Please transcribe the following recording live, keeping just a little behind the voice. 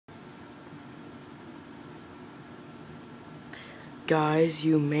Guys,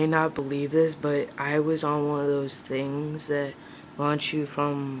 you may not believe this, but I was on one of those things that launch you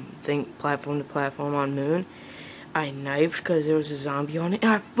from platform to platform on Moon. I knifed because there was a zombie on it, and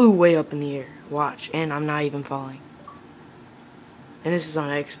I flew way up in the air. Watch, and I'm not even falling. And this is on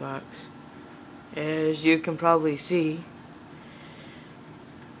Xbox. As you can probably see.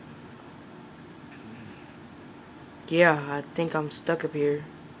 Yeah, I think I'm stuck up here.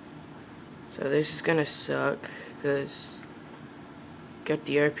 So this is gonna suck, because got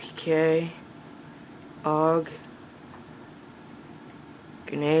the RPK, AUG,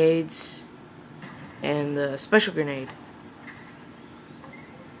 grenades, and the special grenade.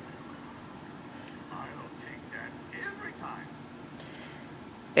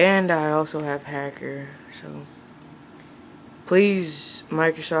 And I also have hacker, so please,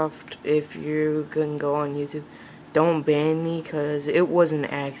 Microsoft, if you can go on YouTube, don't ban me, because it was an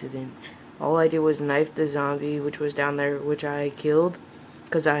accident. All I did was knife the zombie, which was down there, which I killed,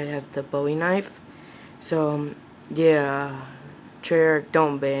 because I have the Bowie knife. So, yeah, Treyarch,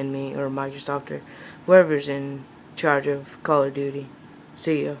 don't ban me, or Microsoft, or whoever's in charge of Call of Duty.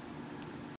 See ya.